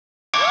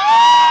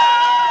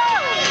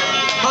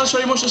Thanks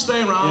very much for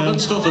staying around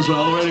and stuff as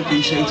well. I really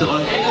appreciate it.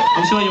 Like,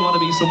 I'm sure you want to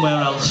be somewhere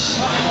else.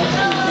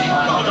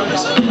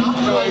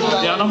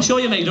 Yeah, and I'm sure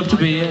you're made up to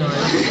be here.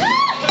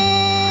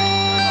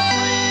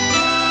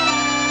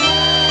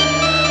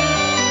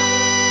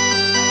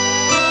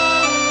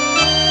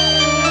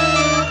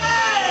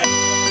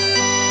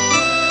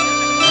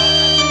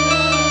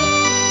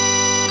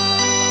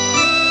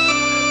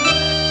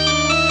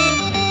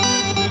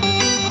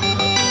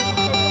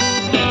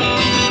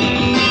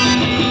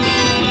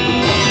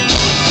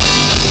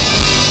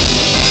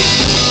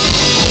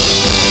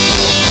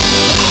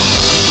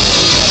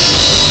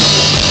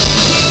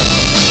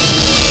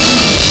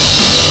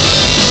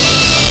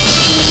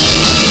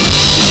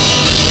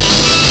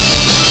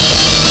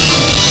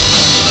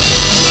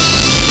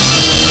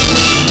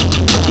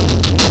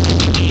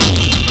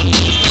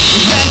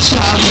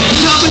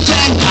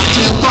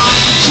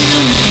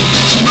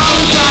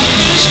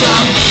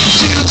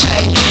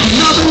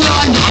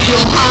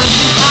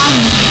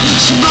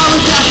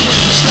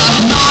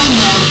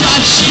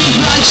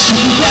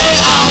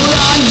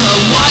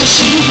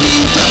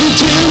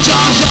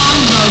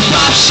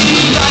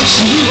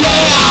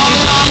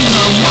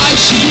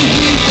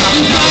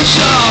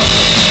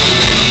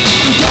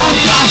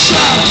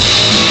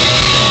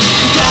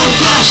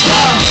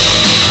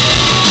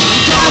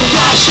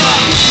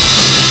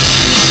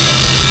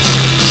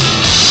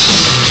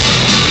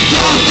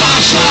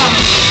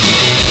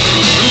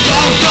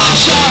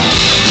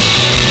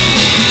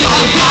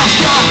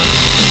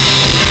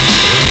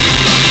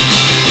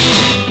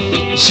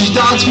 She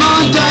starts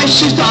Monday,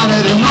 she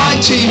started in my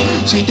team.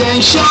 She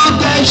then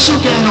Sunday,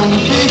 she'll get on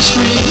the big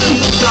screen.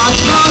 She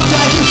starts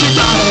Monday, she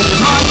started in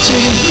my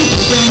team.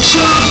 Then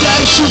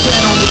Sunday, she'll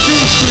get on the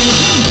big screen.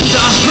 She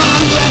starts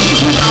Monday, she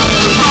started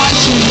in my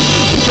team.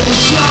 Then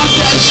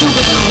Sunday, she'll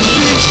get on the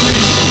big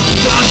screen. She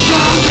starts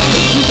Monday,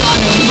 she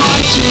started in my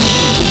team.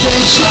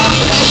 Then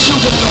Sunday, she'll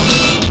get on the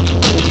big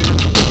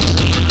screen.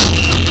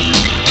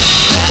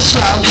 That's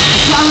right,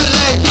 I'm a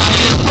late night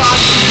in the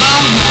party, my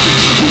man.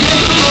 We get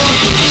the road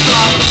to the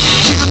start.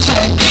 She could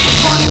take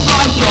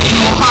 25 from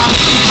your hand.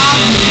 I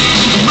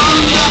mean,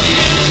 Mona,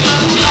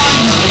 I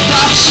know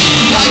that she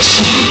likes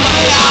you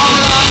way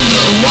out. I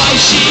know why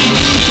she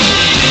needs it.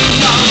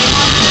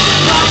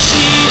 That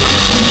she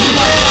likes you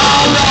way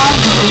out. I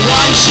know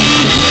why she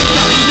needs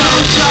it. No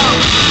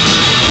joke.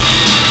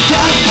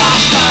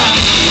 goFASTER.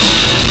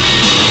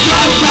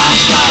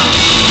 goFASTER.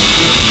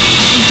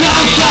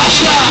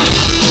 goFASTER.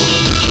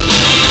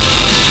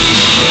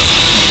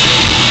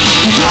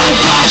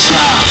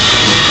 goFASTER!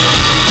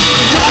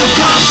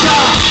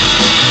 goFASTER!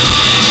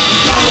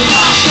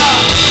 goFASTER!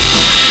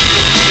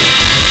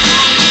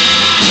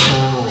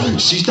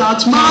 She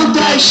starts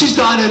Monday, she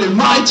started in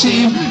my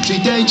team. She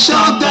dates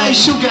Sunday,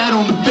 she'll get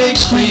on the big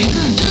screen.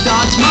 She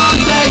starts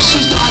Monday, she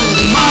started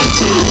in my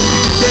team.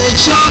 She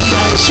dates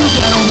Sunday, she'll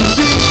get on the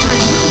big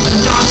screen. She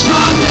starts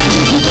Monday,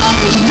 she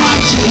started in my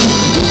team.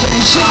 She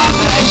dates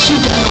Sunday,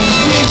 she'll get on the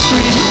big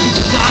screen.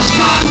 She starts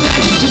Monday,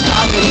 she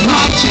started in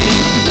my team.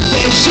 She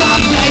dates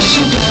Sunday,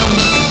 she'll get on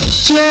the...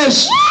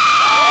 Cheers!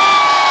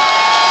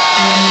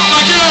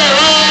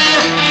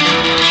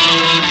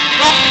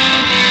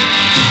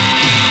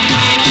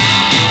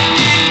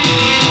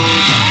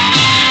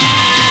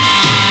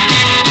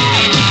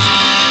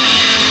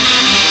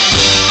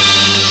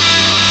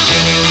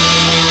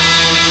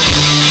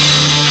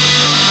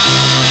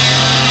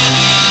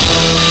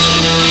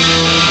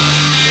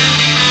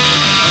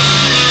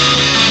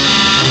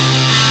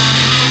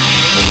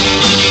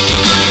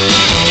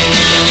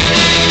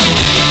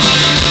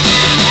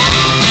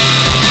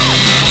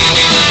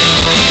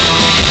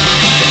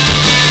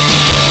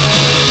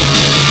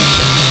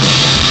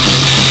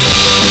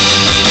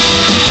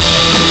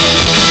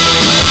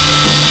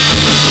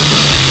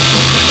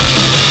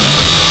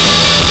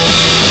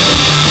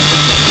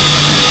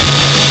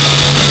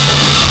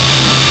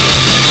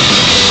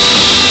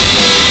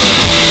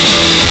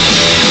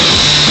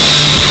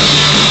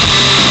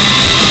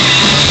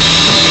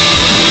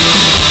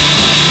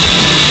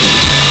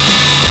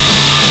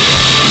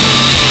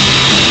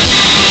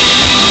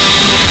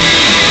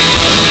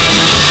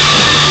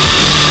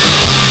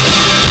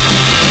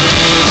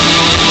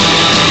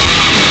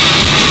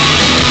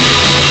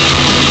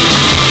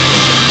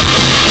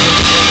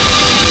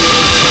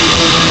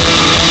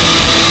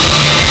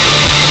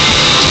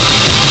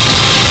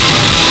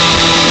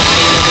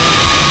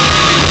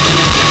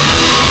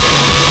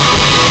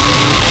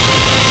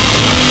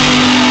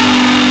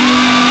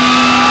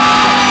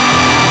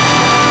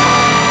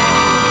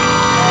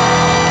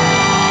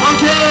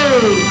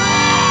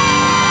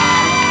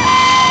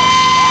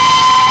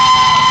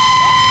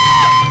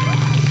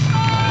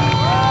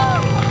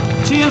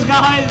 Cheers,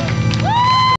 guys!